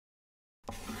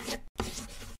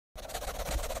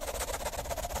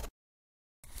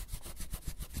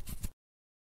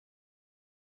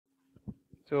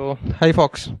So, hi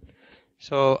Fox.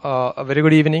 So, a very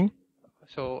good evening.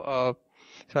 So,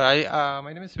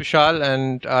 my name is Vishal,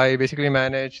 and I basically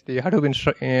manage the Hadoop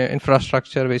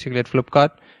infrastructure basically at Flipkart.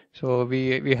 So,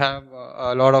 we have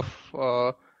a lot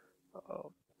of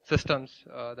systems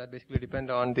that basically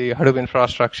depend on the Hadoop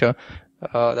infrastructure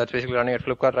that's basically running at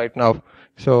Flipkart right now.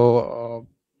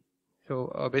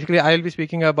 Basically, I'll be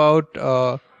speaking about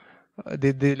the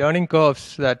learning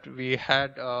curves that we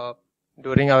had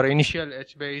during our initial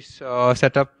HBase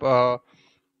setup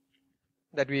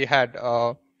that we had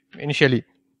initially.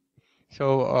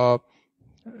 So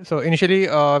initially,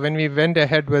 when we went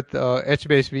ahead with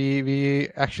HBase, we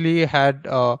actually had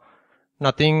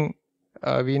nothing.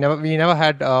 We never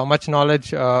had much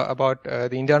knowledge about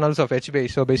the internals of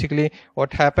HBase. So basically,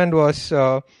 what happened was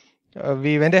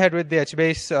we went ahead with the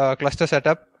HBase cluster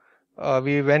setup.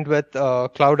 We went with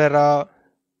Cloudera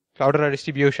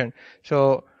distribution.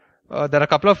 So there are a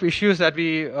couple of issues that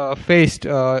we faced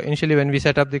initially when we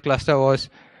set up the cluster. Was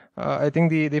I think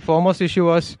the foremost issue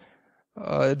was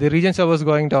the region servers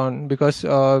going down, because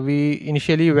we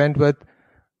initially went with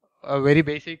a very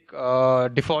basic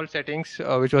default settings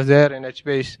which was there in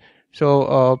HBase.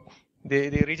 So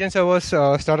the region servers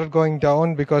started going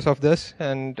down because of this,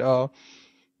 and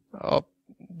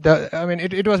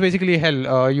it was basically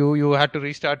hell. You had to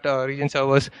restart region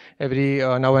servers every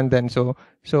now and then. So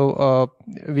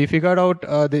we figured out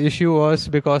the issue was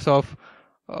because of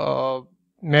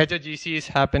major GCs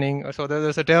happening. So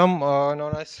there's a term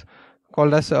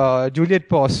called as Juliet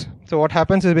pause. So what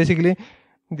happens is basically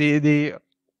the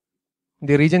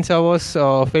region servers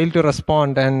fail to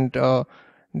respond, and the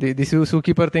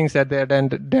zookeeper thinks that they're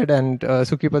dead, and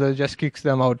zookeeper just kicks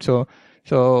them out. So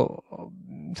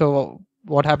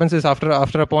what happens is after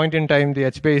a point in time, the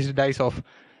HBase dies off.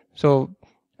 So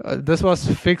this was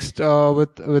fixed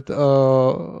with the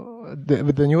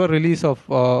newer release of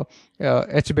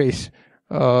HBase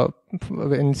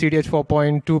in CDH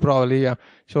 4.2 probably. Yeah.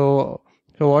 So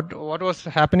what was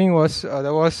happening was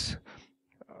there was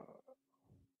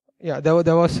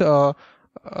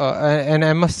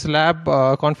an MS lab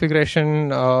configuration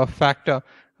factor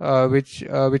which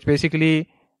basically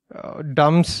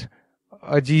dumps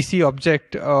a GC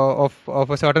object of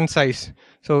a certain size.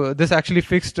 So this actually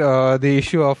fixed the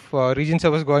issue of region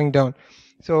servers going down.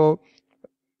 So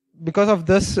because of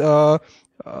this,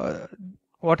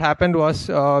 what happened was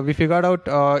we figured out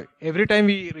every time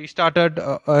we restarted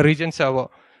a region server,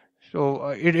 so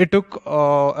it took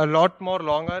a lot more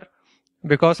longer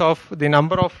because of the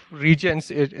number of regions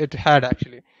it had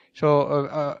actually.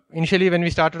 So initially when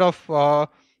we started off,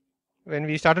 when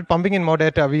we started pumping in more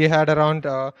data, we had around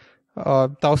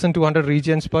 1,200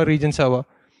 regions per region server.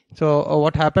 So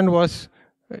what happened was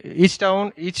each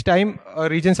time a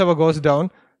region server goes down,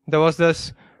 there was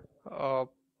this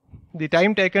the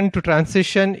time taken to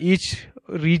transition each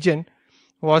region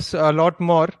was a lot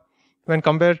more when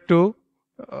compared to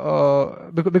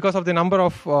because of the number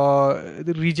of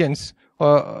the regions,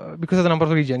 because of the number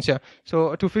of regions. Yeah.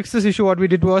 So to fix this issue, what we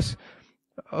did was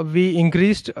we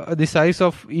increased the size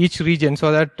of each region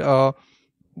so that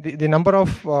the number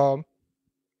of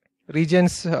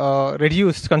regions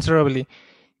reduced considerably.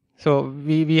 So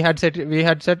we had set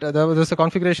there was a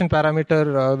configuration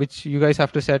parameter which you guys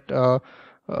have to set to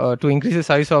increase the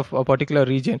size of a particular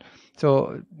region.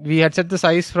 So we had set the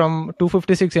size from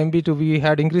 256 MB to we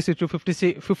had increased it to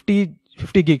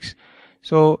 50 gigs.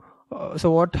 So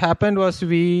what happened was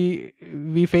we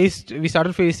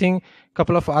started facing a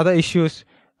couple of other issues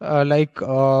like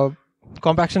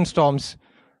compaction storms.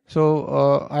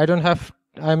 So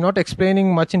I'm not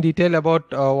explaining much in detail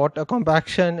about what a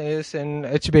compaction is in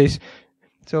HBase.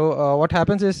 So what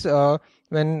happens is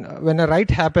when a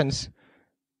write happens,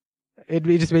 it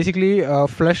is basically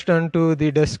flushed onto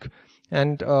the disk,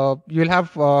 and you'll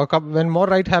have when more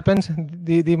write happens,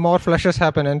 the more flushes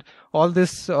happen, and all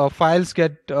these files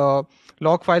get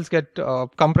log files get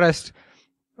compressed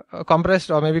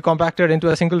or maybe compacted into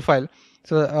a single file.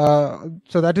 So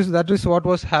that is what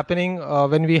was happening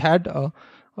when we had a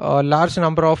large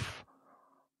number of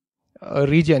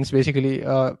regions basically.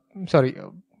 Sorry,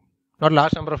 not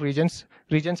large number of regions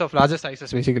of larger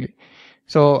sizes basically.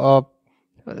 So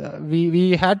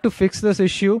we had to fix this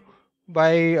issue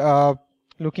by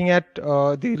looking at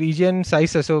the region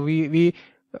sizes. So we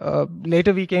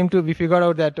later we figured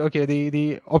out that okay,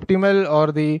 the optimal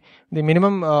or the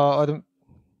minimum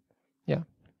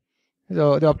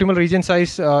so the optimal region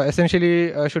size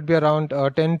essentially should be around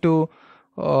 10 to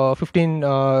 15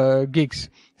 gigs,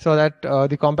 so that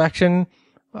the compaction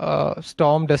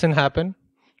storm doesn't happen.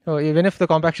 So even if the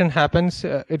compaction happens,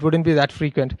 it wouldn't be that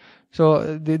frequent.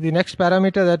 So the next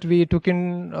parameter that we took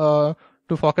into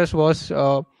to focus was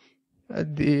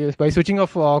by switching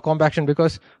off compaction,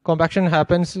 because compaction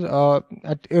happens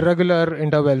at irregular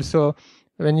intervals. So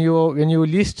when you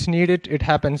least need it, it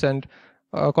happens, and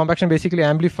compaction basically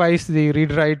amplifies the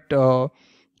rewrite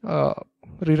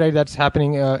that's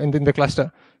happening in the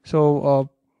cluster. So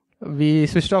we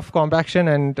switched off compaction,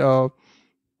 and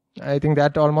I think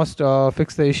that almost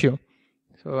fixed the issue.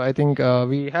 So I think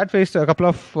we had faced a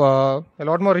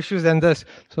lot more issues than this.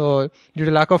 So due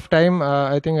to lack of time,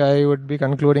 I think I would be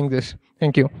concluding this.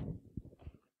 Thank you.